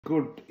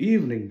Good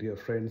evening, dear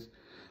friends.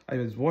 I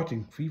was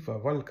watching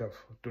FIFA World Cup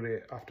today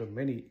after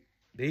many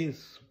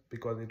days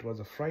because it was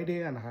a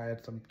Friday and I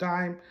had some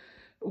time.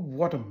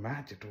 What a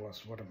match it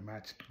was! What a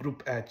match!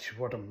 Group H,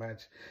 what a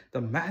match!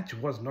 The match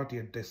was not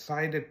yet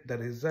decided. The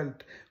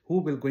result, who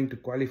will going to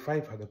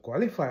qualify for the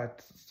qualifier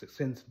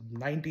since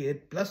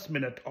 98 plus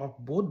minute of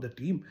both the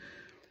team.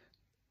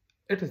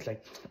 It is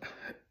like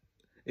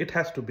it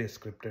has to be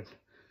scripted.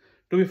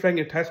 To be frank,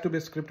 it has to be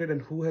scripted,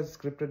 and who has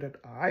scripted it?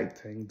 I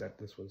think that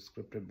this was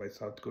scripted by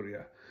South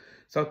Korea.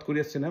 South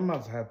Korea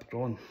cinemas have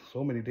grown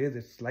so many days.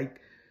 It's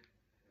like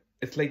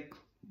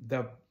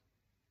the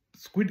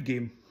Squid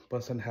Game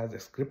person has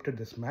scripted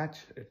this match,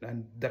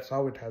 and that's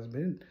how it has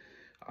been.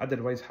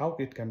 Otherwise, how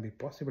it can be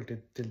possible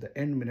till the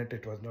end minute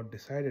it was not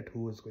decided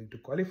who is going to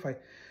qualify?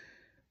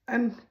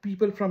 And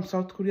people from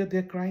South Korea,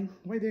 they're crying.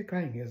 Why they're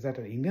crying? Is that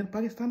an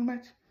Indian-Pakistan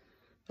match?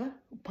 Huh?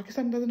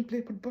 Pakistan doesn't play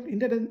football.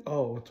 India doesn't.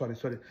 Oh, sorry.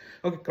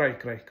 Okay,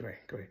 cry.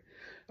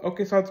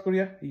 Okay, South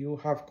Korea, you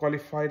have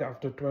qualified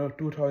after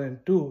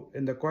 2002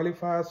 in the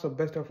qualifiers. So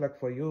best of luck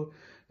for you.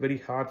 Very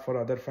hard for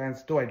other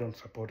fans too. I don't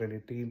support any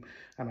team,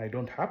 and I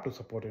don't have to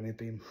support any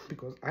team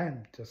because I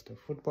am just a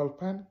football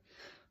fan.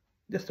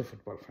 Just a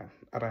football fan,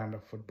 a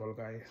random football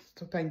guy.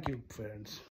 So thank you, friends.